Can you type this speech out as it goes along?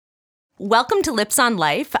Welcome to Lips on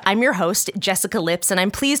Life. I'm your host, Jessica Lips, and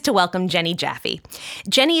I'm pleased to welcome Jenny Jaffe.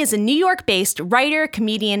 Jenny is a New York-based writer,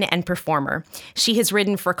 comedian, and performer. She has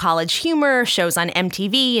written for College Humor, shows on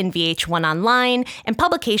MTV and VH1 Online, and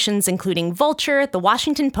publications including Vulture, The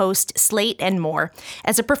Washington Post, Slate, and more.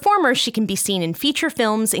 As a performer, she can be seen in feature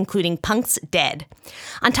films, including Punk's Dead.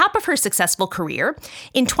 On top of her successful career,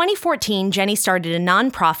 in 2014, Jenny started a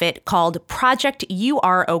nonprofit called Project You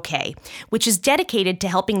Are Okay, which is dedicated to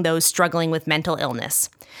helping those struggling with mental illness.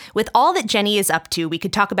 With all that Jenny is up to, we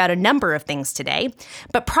could talk about a number of things today,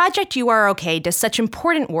 but Project You Are Okay does such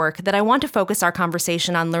important work that I want to focus our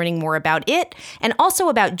conversation on learning more about it and also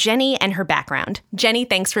about Jenny and her background. Jenny,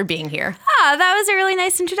 thanks for being here. That was a really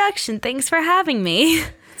nice introduction. Thanks for having me.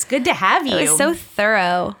 It's good to have you. It was so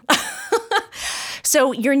thorough.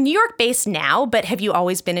 So you're New York-based now, but have you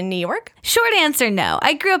always been in New York? Short answer, no.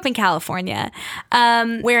 I grew up in California.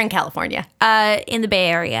 Where in California? In the Bay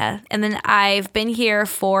Area. And then I've been here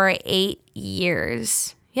for 8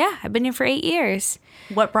 years. Yeah, I've been here for 8 years.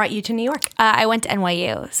 What brought you to New York? I went to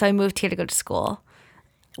NYU, so I moved here to go to school.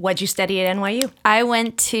 What'd you study at NYU? I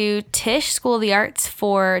went to Tisch School of the Arts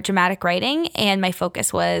for dramatic writing, and my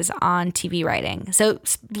focus was on TV writing. So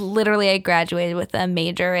literally I graduated with a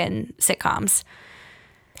major in sitcoms.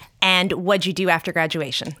 And what'd you do after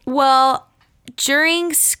graduation? Well,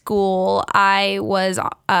 during school, I was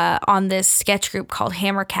on this sketch group called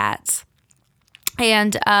Hammer Cats.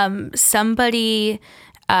 And somebody...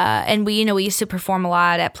 and we used to perform a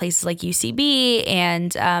lot at places like UCB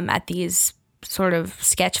and at these sort of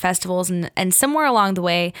sketch festivals, and somewhere along the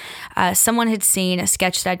way, someone had seen a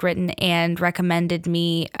sketch that I'd written and recommended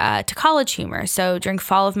me to College Humor. So during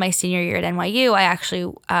fall of my senior year at NYU, I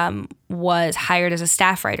actually was hired as a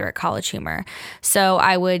staff writer at College Humor. So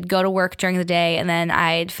I would go to work during the day and then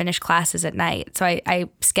I'd finish classes at night. So I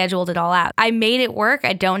scheduled it all out. I made it work.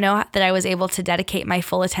 I don't know that I was able to dedicate my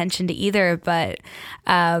full attention to either, but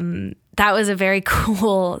that was a very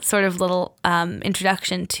cool sort of little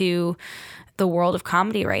introduction to the world of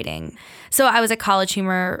comedy writing. So I was at College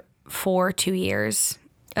Humor for 2 years.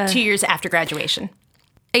 2 years after graduation.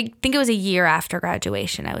 I think it was a year after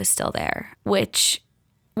graduation I was still there, which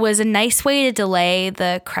was a nice way to delay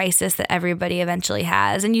the crisis that everybody eventually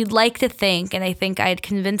has. And you'd like to think, and I think I'd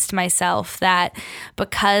convinced myself that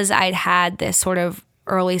because I'd had this sort of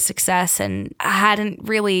early success and I hadn't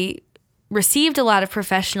really received a lot of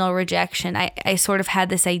professional rejection, I sort of had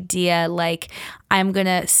this idea like I'm going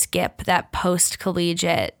to skip that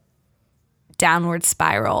post-collegiate downward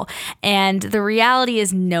spiral. And the reality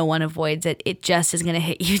is no one avoids it. It just is going to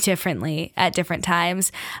hit you differently at different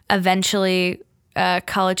times. Eventually,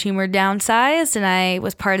 College Humor downsized, and I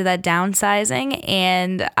was part of that downsizing,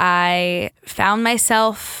 and I found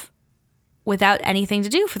myself without anything to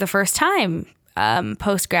do for the first time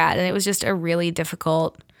post-grad, and it was just a really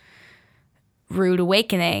difficult, rude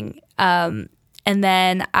awakening. And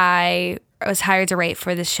then I was hired to write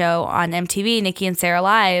for the show on MTV, Nikki and Sarah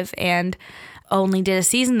Live, and only did a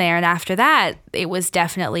season there. And after that, it was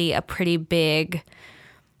definitely a pretty big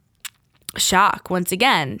shock once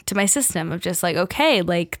again to my system of just like, okay,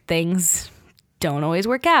 like things don't always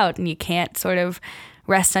work out and you can't sort of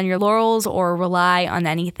rest on your laurels or rely on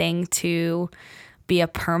anything to be a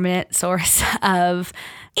permanent source of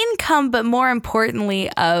income, but more importantly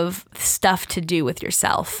of stuff to do with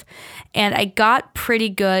yourself. And I got pretty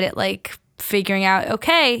good at like figuring out,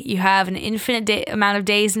 okay, you have an infinite amount of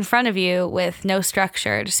days in front of you with no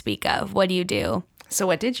structure to speak of. What do you do? So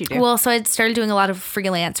what did you do? Well, so I started doing a lot of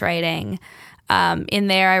freelance writing. In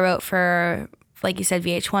there, I wrote for, like you said,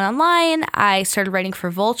 VH1 Online. I started writing for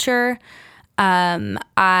Vulture.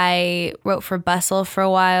 I wrote for Bustle for a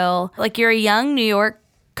while. Like, you're a young New York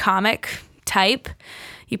comic type.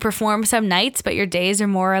 You perform some nights, but your days are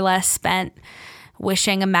more or less spent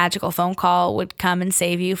wishing a magical phone call would come and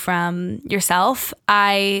save you from yourself.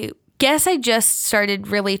 I guess I just started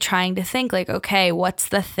really trying to think like, okay, what's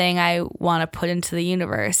the thing I want to put into the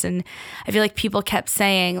universe? And I feel like people kept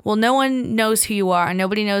saying, well, no one knows who you are.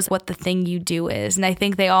 Nobody knows what the thing you do is. And I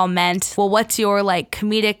think they all meant, well, what's your like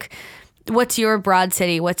comedic, what's your Broad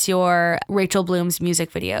City? What's your Rachel Bloom's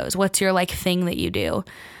music videos? What's your like thing that you do?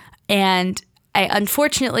 And I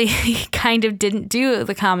unfortunately kind of didn't do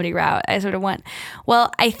the comedy route. I sort of went, well,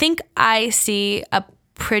 I think I see a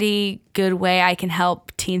pretty good way I can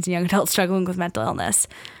help teens and young adults struggling with mental illness,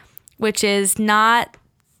 which is not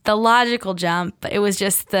the logical jump, but it was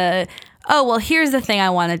just the, oh, well, here's the thing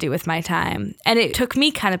I want to do with my time. And it took me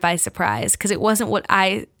kind of by surprise because it wasn't what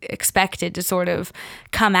I expected to sort of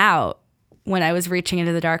come out when I was reaching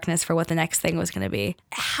into the darkness for what the next thing was going to be.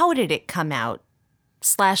 How did it come out?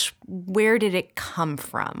 / where did it come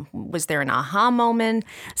from? Was there an aha moment?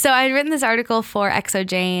 So I had written this article for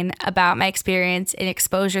Exojane about my experience in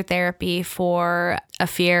exposure therapy for a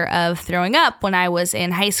fear of throwing up when I was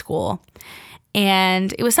in high school.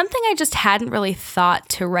 And it was something I just hadn't really thought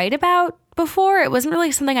to write about before. It wasn't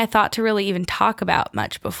really something I thought to really even talk about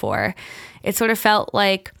much before. It sort of felt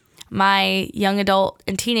like my young adult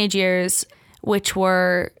and teenage years, which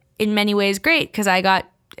were in many ways great because I got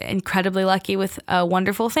incredibly lucky with a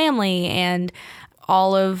wonderful family and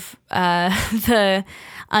all of the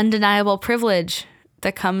undeniable privilege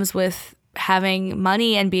that comes with having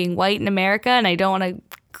money and being white in America. And I don't want to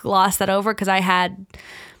gloss that over because I had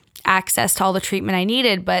access to all the treatment I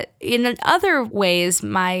needed. But in other ways,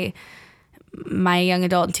 my young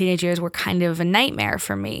adult and teenage years were kind of a nightmare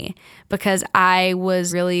for me because I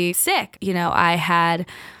was really sick. You know, I had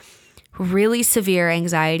really severe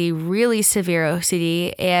anxiety, really severe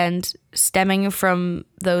OCD, and stemming from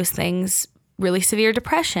those things, really severe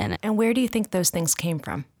depression. And where do you think those things came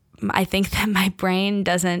from? I think that my brain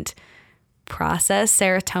doesn't process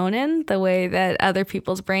serotonin the way that other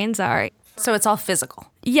people's brains are. So it's all physical.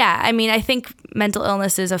 Yeah, I mean, I think mental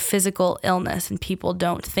illness is a physical illness and people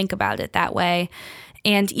don't think about it that way.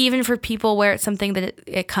 And even for people where it's something that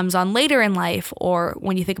it comes on later in life, or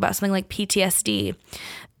when you think about something like PTSD,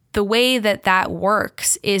 the way that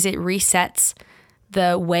works is it resets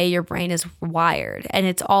the way your brain is wired, and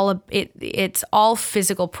it's all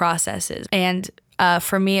physical processes. And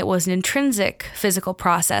for me, it was an intrinsic physical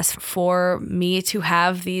process for me to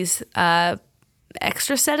have these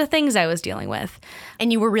extra set of things I was dealing with.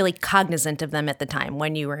 And you were really cognizant of them at the time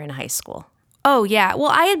when you were in high school. Oh, yeah. Well,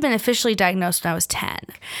 I had been officially diagnosed when I was 10.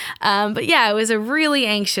 But yeah, I was a really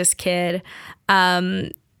anxious kid.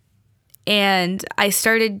 And I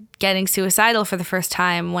started getting suicidal for the first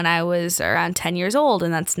time when I was around 10 years old.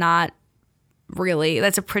 And that's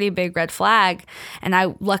a pretty big red flag. And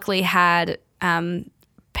I luckily had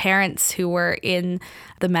parents who were in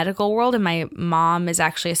the medical world, and my mom is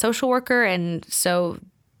actually a social worker. And so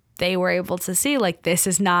they were able to see, like, this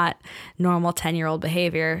is not normal 10-year-old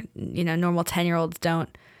behavior. You know, normal 10-year-olds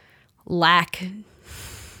don't lack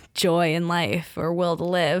joy in life or will to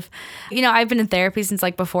live. You know, I've been in therapy since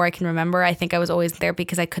like before I can remember. I think I was always in therapy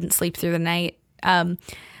because I couldn't sleep through the night.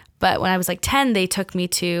 But when I was like 10, they took me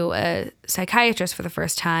to a psychiatrist for the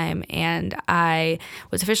first time, and I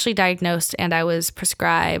was officially diagnosed and I was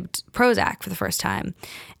prescribed Prozac for the first time.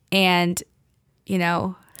 And, you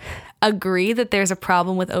know, agree that there's a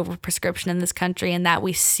problem with overprescription in this country and that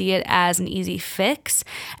we see it as an easy fix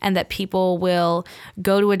and that people will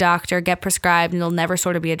go to a doctor, get prescribed, and it'll never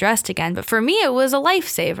sort of be addressed again. But for me, it was a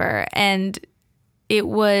lifesaver, and it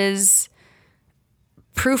was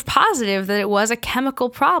proof positive that it was a chemical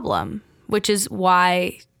problem, which is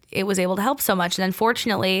why it was able to help so much. And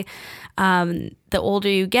unfortunately, the older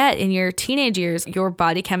you get in your teenage years, your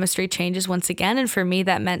body chemistry changes once again. And for me,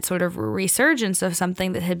 that meant sort of a resurgence of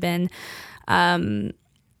something that had been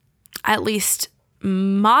at least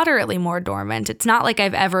moderately more dormant. It's not like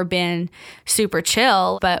I've ever been super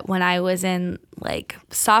chill, but when I was in like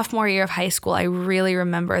sophomore year of high school, I really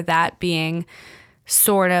remember that being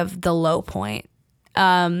sort of the low point.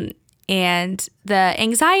 And the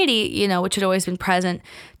anxiety, you know, which had always been present,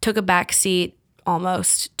 took a backseat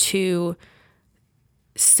almost to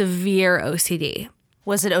severe OCD.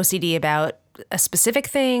 Was it OCD about a specific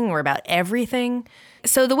thing or about everything?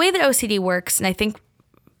 So the way that OCD works, and I think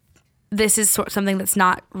this is something that's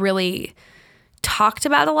not really talked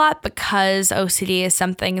about a lot because OCD is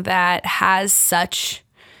something that has such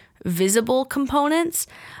visible components,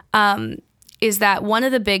 is that one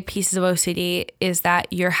of the big pieces of OCD is that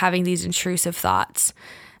you're having these intrusive thoughts.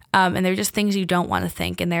 And they're just things you don't want to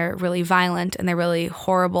think, and they're really violent and they're really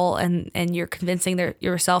horrible, and you're convincing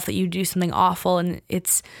yourself that you do something awful, and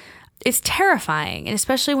it's terrifying, and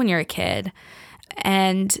especially when you're a kid.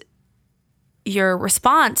 And your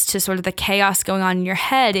response to sort of the chaos going on in your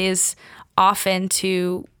head is often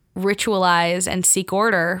to ritualize and seek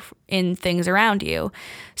order in things around you.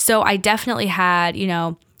 So I definitely had, you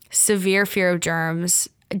know, severe fear of germs.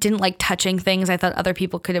 I didn't like touching things I thought other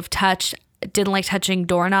people could have touched. Didn't like touching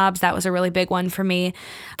doorknobs. That was a really big one for me.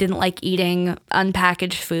 Didn't like eating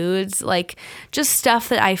unpackaged foods. Like just stuff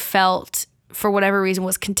that I felt for whatever reason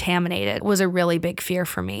was contaminated was a really big fear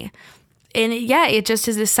for me. And yeah, it just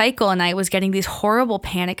is this cycle, and I was getting these horrible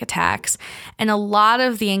panic attacks, and a lot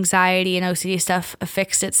of the anxiety and OCD stuff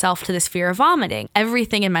affixed itself to this fear of vomiting.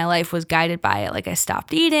 Everything in my life was guided by it. Like I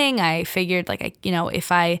stopped eating. I figured if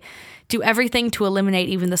I do everything to eliminate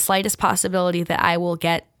even the slightest possibility that I will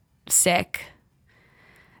get sick,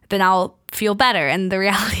 then I'll feel better. And the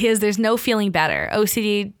reality is there's no feeling better.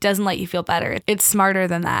 OCD doesn't let you feel better. It's smarter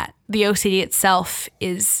than that. The OCD itself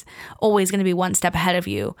is always going to be one step ahead of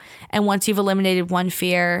you. And once you've eliminated one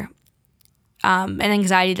fear, and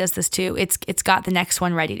anxiety does this too, it's got the next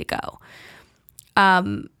one ready to go.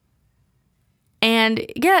 And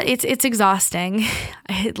yeah, it's exhausting.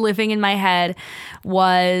 Living in my head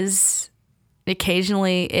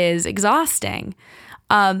occasionally is exhausting.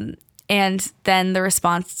 And then the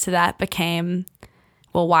response to that became,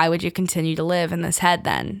 well, why would you continue to live in this head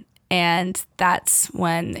then? And that's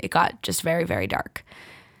when it got just very, very dark.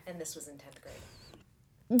 And this was in 10th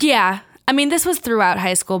grade? Yeah. I mean, this was throughout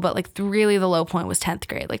high school, but like really the low point was 10th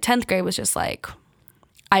grade. Like 10th grade was just like,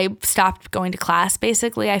 I stopped going to class,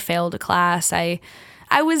 basically. I failed a class. I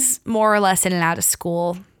was more or less in and out of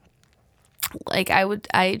school. Like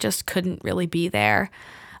I just couldn't really be there.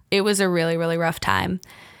 It was a really, really rough time.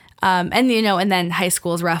 And then high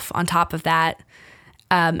school is rough on top of that.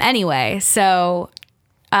 Anyway, so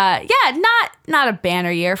not a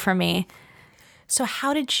banner year for me. So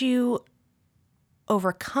how did you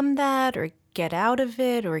overcome that or get out of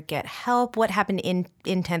it or get help? What happened in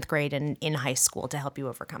 10th grade and in high school to help you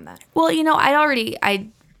overcome that? Well,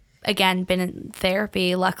 I'd again been in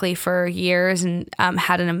therapy, luckily, for years, and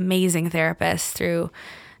had an amazing therapist through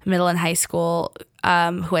middle and high school,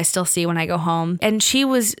 who I still see when I go home. And she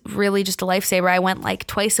was really just a lifesaver. I went like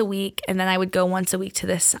twice a week, and then I would go once a week to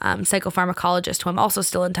this psychopharmacologist who I'm also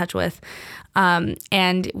still in touch with.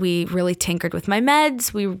 And we really tinkered with my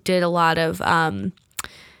meds. We did a lot of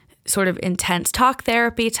sort of intense talk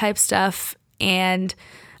therapy type stuff. And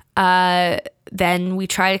then we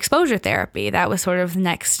tried exposure therapy. That was sort of the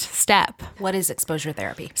next step. What is exposure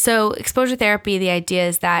therapy? So exposure therapy, the idea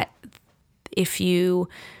is that if you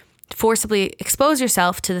forcibly expose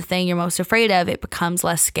yourself to the thing you're most afraid of, it becomes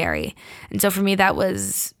less scary. And so for me, that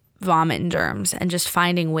was vomit and germs, and just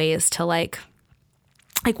finding ways to like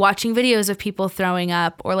watching videos of people throwing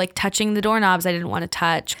up or like touching the doorknobs I didn't want to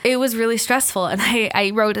touch. It was really stressful. And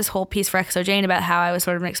I wrote this whole piece for XOJane about how I was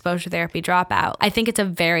sort of an exposure therapy dropout. I think it's a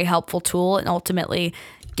very helpful tool, and ultimately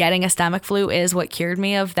getting a stomach flu is what cured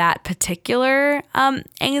me of that particular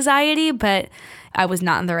anxiety, but I was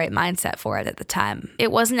not in the right mindset for it at the time.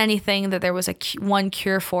 It wasn't anything that there was one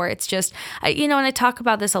cure for. It's just, and I talk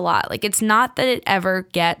about this a lot. Like, it's not that it ever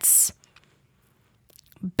gets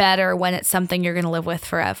better when it's something you're going to live with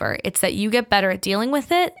forever. It's that you get better at dealing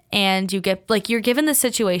with it, and you get, like, you're given the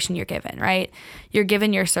situation you're given, right? You're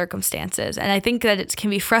given your circumstances. And I think that it can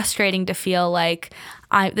be frustrating to feel like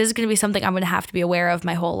this is going to be something I'm going to have to be aware of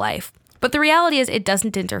my whole life. But the reality is it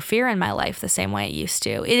doesn't interfere in my life the same way it used to.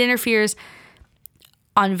 It interferes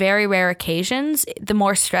on very rare occasions. The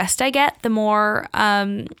more stressed I get, the more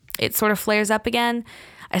it sort of flares up again.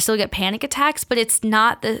 I still get panic attacks, but it's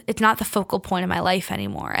not the focal point of my life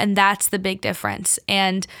anymore. And that's the big difference.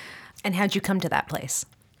 And how'd you come to that place?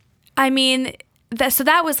 I mean,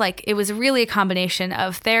 that was like, it was really a combination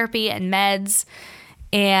of therapy and meds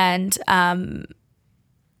and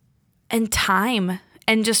time,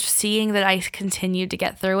 and just seeing that I continued to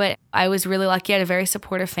get through it. I was really lucky. I had a very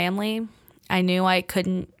supportive family. I knew I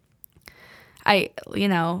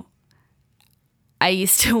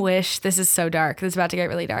used to wish, this is so dark, this is about to get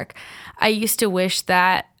really dark. I used to wish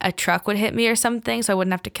that a truck would hit me or something so I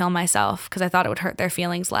wouldn't have to kill myself, because I thought it would hurt their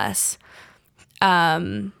feelings less.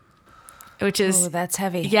 Which is... Oh, that's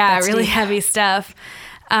heavy. Yeah, that's really deep. heavy stuff.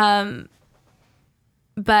 But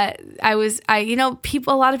a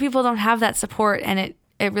lot of people don't have that support, and it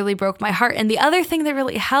really broke my heart. And the other thing that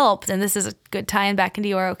really helped, and this is a good tie-in back into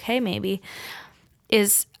You Are Okay maybe,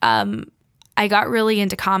 is I got really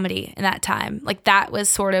into comedy in that time. Like, that was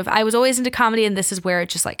sort of, I was always into comedy, and this is where it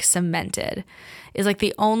just like cemented. Is like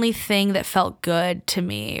the only thing that felt good to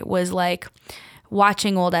me was like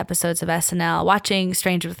watching old episodes of SNL, watching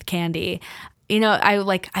Stranger with Candy.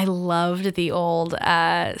 I loved the old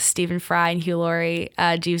Stephen Fry and Hugh Laurie,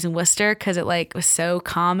 Jeeves and Wooster, because it like was so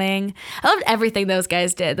calming. I loved everything those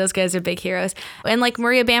guys did. Those guys are big heroes. And like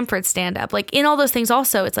Maria Bamford's stand up, like in all those things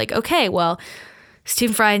also, it's like, okay, well,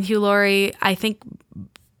 Stephen Fry and Hugh Laurie, I think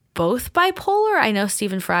both bipolar. I know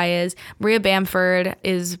Stephen Fry is. Maria Bamford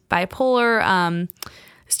is bipolar.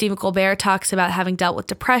 Stephen Colbert talks about having dealt with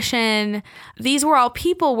depression. These were all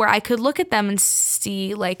people where I could look at them and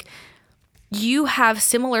see like, you have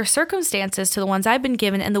similar circumstances to the ones I've been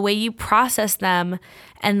given, and the way you process them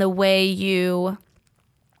and the way you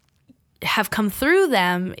have come through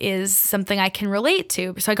them is something I can relate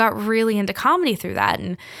to. So I got really into comedy through that,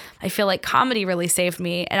 and I feel like comedy really saved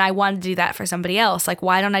me, and I wanted to do that for somebody else. Like,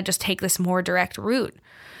 why don't I just take this more direct route?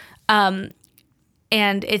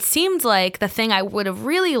 And it seemed like the thing I would have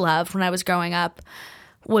really loved when I was growing up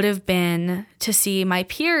would have been to see my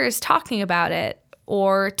peers talking about it,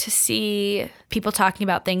 or to see people talking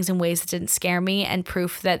about things in ways that didn't scare me, and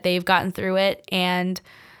proof that they've gotten through it, and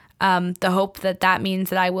the hope that that means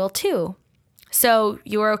that I will too. So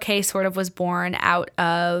You Are Okay sort of was born out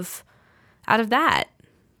of that.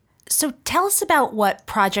 So tell us about what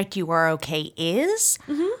Project You Are Okay is.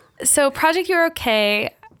 Mm-hmm. So Project You Are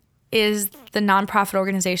Okay is the nonprofit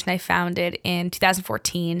organization I founded in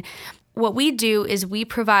 2014. What we do is we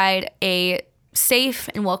provide a safe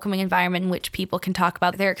and welcoming environment in which people can talk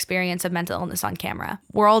about their experience of mental illness on camera.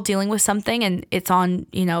 We're all dealing with something, and it's on,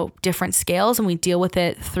 different scales, and we deal with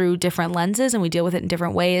it through different lenses, and we deal with it in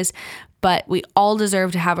different ways, but we all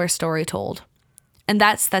deserve to have our story told. And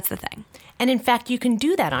that's the thing. And in fact, you can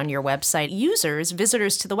do that on your website.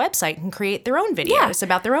 Visitors to the website can create their own videos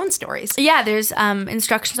about their own stories. Yeah, there's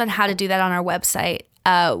instructions on how to do that on our website.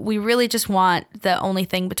 We really just want the only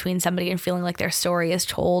thing between somebody and feeling like their story is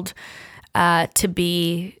told to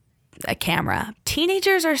be a camera.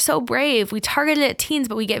 Teenagers are so brave. We targeted at teens,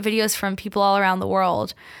 but we get videos from people all around the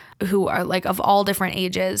world who are like of all different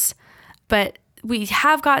ages. But we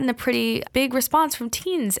have gotten a pretty big response from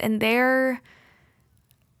teens, and they're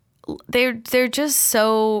just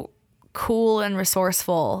so cool and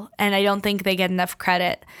resourceful, and I don't think they get enough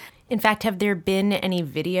credit. In fact, have there been any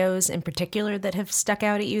videos in particular that have stuck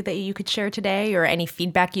out at you that you could share today, or any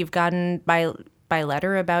feedback you've gotten by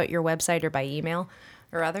letter about your website or by email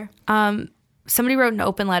or other? Somebody wrote an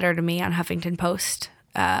open letter to me on Huffington Post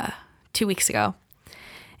 2 weeks ago,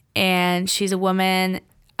 and she's a woman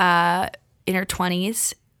in her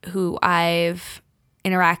 20s who I've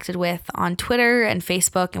interacted with on Twitter and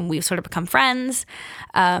Facebook, and we've sort of become friends.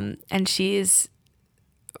 And she's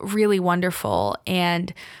really wonderful,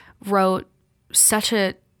 and wrote such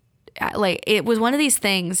a, it was one of these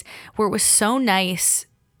things where it was so nice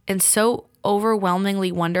and so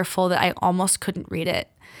overwhelmingly wonderful that I almost couldn't read it.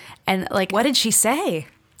 And what did she say?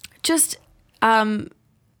 Just about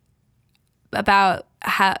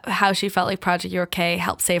how she felt like Project You're Okay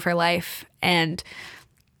helped save her life. And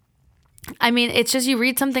I mean, it's just, you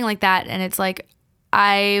read something like that and it's like,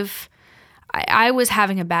 I was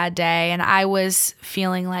having a bad day, and I was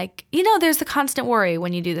feeling like, there's the constant worry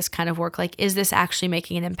when you do this kind of work. Like, is this actually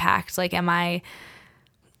making an impact? Like, am I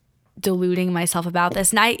deluding myself about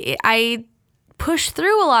this? And I pushed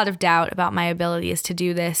through a lot of doubt about my abilities to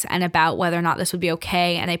do this and about whether or not this would be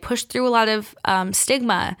okay. And I pushed through a lot of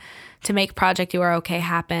stigma to make Project You Are Okay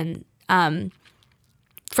happen,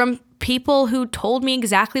 from people who told me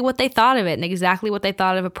exactly what they thought of it and exactly what they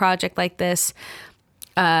thought of a project like this.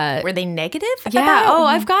 Were they negative? Yeah. About it? Oh,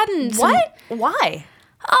 I've gotten what? Why?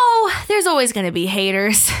 Oh, there's always going to be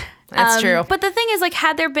haters. That's true. But the thing is, like,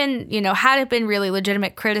 had it been really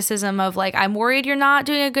legitimate criticism of, like, I'm worried you're not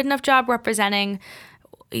doing a good enough job representing,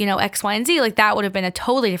 X, Y, and Z, like, that would have been a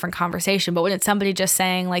totally different conversation. But when it's somebody just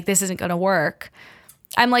saying, like, this isn't going to work,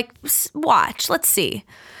 I'm like, watch, let's see.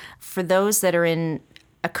 For those that are in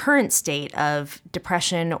a current state of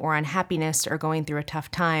depression or unhappiness or going through a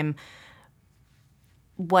tough time,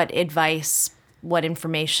 what advice, what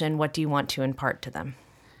information, what do you want to impart to them?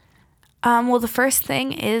 Well, the first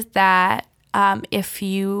thing is that if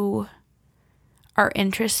you are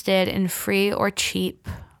interested in free or cheap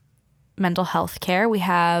mental health care, we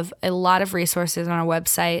have a lot of resources on our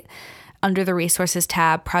website under the resources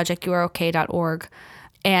tab, projectyouareokay.org.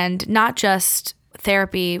 And not just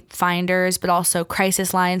therapy finders, but also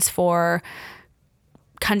crisis lines for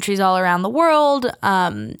countries all around the world,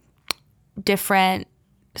 different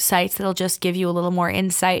sites that'll just give you a little more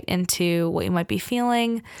insight into what you might be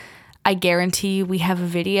feeling. I guarantee you we have a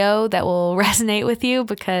video that will resonate with you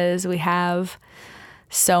because we have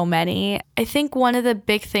so many. I think one of the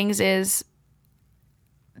big things is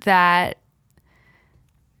that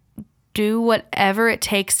do whatever it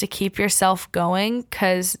takes to keep yourself going,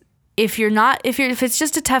 because if it's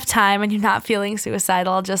just a tough time and you're not feeling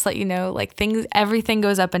suicidal, I'll just let you know, like, everything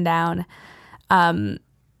goes up and down.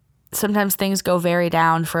 Sometimes things go very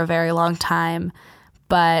down for a very long time,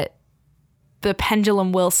 but the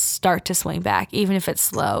pendulum will start to swing back, even if it's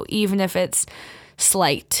slow, even if it's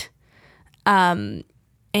slight. And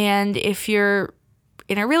if you're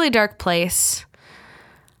in a really dark place,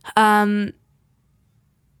 I'm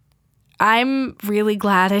really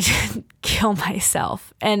glad I didn't kill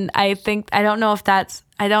myself. And I don't know if that's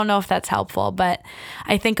helpful, but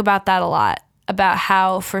I think about that a lot, about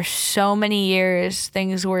how for so many years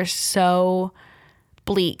things were so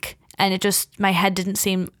bleak, and my head didn't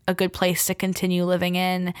seem a good place to continue living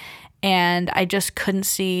in, and I just couldn't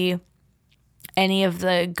see any of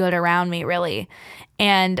the good around me, really.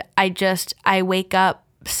 And I wake up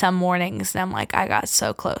some mornings and I'm like, I got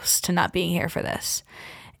so close to not being here for this.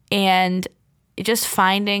 And just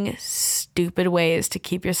finding stupid ways to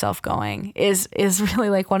keep yourself going is really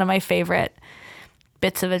like one of my favorite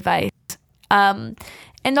bits of advice.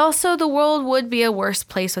 And also, the world would be a worse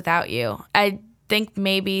place without you. I think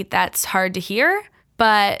maybe that's hard to hear,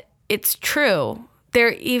 but it's true.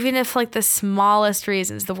 Even if like the smallest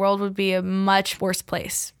reasons, the world would be a much worse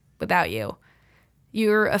place without you.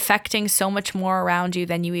 You're affecting so much more around you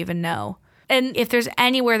than you even know. And if there's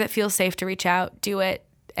anywhere that feels safe to reach out, do it.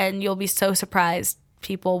 And you'll be so surprised.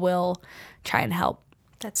 People will try and help.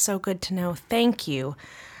 That's so good to know. Thank you.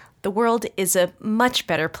 The world is a much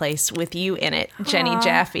better place with you in it, Jenny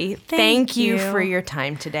Jaffe. Thank you for your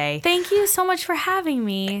time today. Thank you so much for having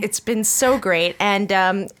me. It's been so great. And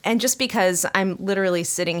just because I'm literally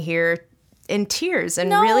sitting here in tears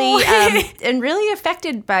and really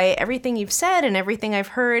affected by everything you've said and everything I've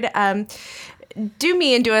heard. Do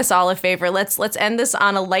me and do us all a favor. Let's end this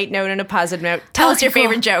on a light note and a positive note. Tell us your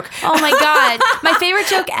favorite joke. Oh my God. My favorite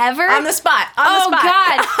joke ever? On the spot.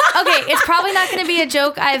 God. Okay, it's probably not going to be a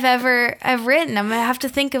joke I've written. I'm going to have to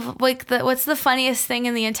think of like what's the funniest thing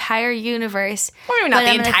in the entire universe. Or maybe not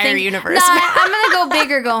the entire universe. No, I'm going to go big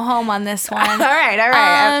or go home on this one. All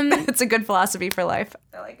right. It's a good philosophy for life.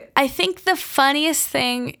 I like it. I think the funniest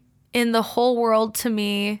thing in the whole world to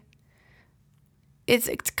me, it's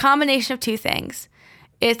a combination of two things.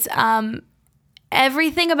 It's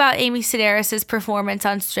everything about Amy Sedaris' performance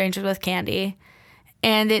on Strangers with Candy,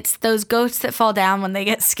 and it's those goats that fall down when they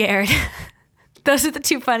get scared. Those are the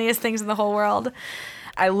two funniest things in the whole world.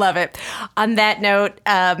 I love it. On that note,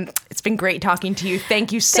 it's been great talking to you.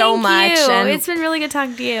 Thank you so much. And it's been really good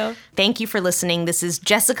talking to you. Thank you for listening. This is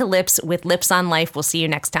Jessica Lips with Lips on Life. We'll see you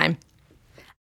next time.